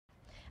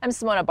I'm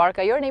Simona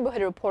Barca, your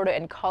neighborhood reporter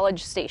in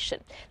College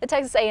Station. The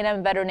Texas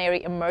A&M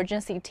Veterinary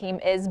Emergency Team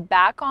is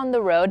back on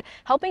the road,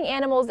 helping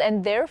animals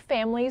and their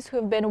families who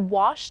have been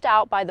washed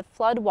out by the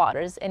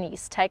floodwaters in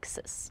East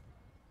Texas.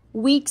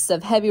 Weeks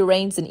of heavy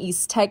rains in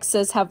East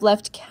Texas have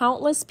left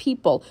countless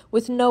people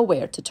with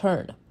nowhere to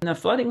turn. When the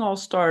flooding all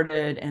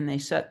started and they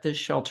set this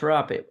shelter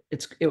up, it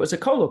was a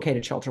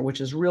co-located shelter,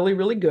 which is really,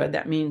 really good.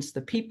 That means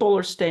the people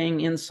are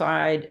staying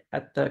inside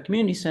at the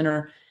community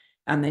center,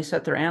 and they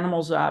set their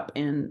animals up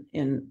in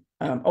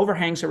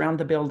overhangs around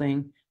the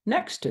building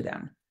next to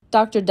them.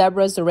 Dr.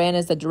 Deborah Zoran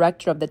is the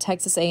director of the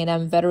Texas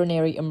A&M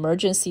Veterinary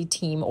Emergency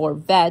Team, or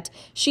VET.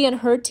 She and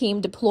her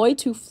team deployed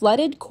to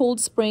flooded Cold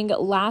Spring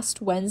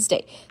last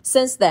Wednesday.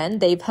 Since then,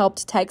 they've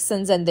helped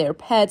Texans and their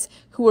pets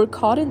who were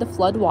caught in the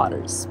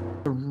floodwaters.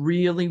 A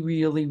really,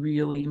 really,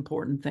 really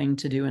important thing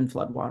to do in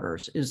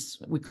floodwaters is,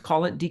 we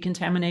call it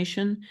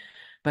decontamination,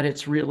 but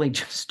it's really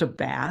just a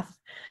bath,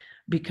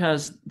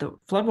 because the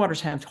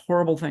floodwaters have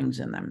horrible things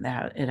in them.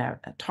 It have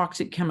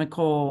toxic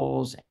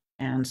chemicals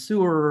and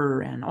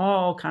sewer and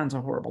all kinds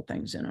of horrible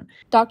things in them.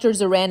 Dr.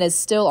 Zoran is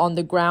still on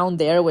the ground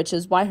there, which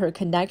is why her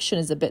connection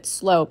is a bit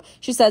slow.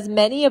 She says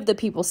many of the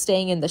people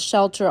staying in the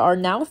shelter are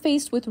now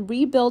faced with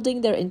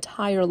rebuilding their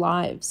entire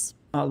lives.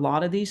 A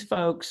lot of these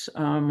folks,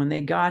 when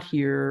they got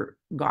here,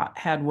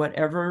 had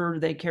whatever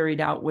they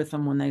carried out with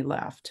them when they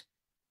left,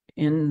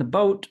 in the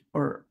boat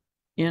or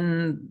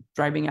in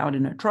driving out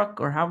in a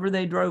truck, or however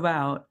they drove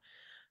out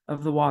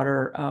of the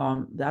water.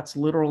 That's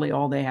literally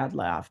all they had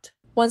left.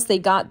 Once they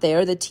got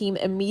there, the team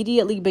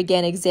immediately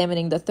began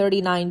examining the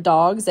 39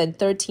 dogs and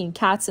 13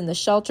 cats in the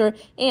shelter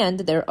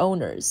and their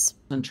owners.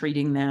 And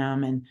treating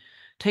them and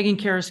taking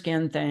care of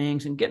skin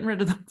things and getting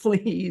rid of the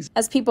fleas.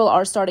 As people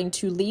are starting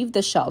to leave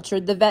the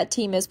shelter, the vet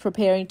team is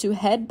preparing to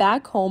head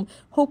back home,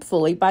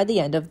 hopefully by the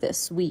end of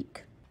this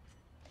week.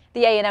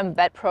 The A&M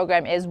VET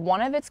program is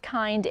one of its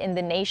kind in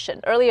the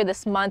nation. Earlier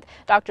this month,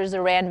 Dr.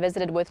 Zoran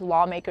visited with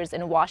lawmakers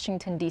in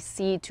Washington,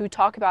 D.C. to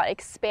talk about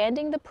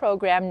expanding the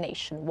program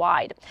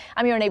nationwide.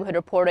 I'm your neighborhood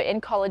reporter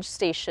in College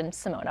Station,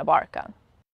 Simona Barca.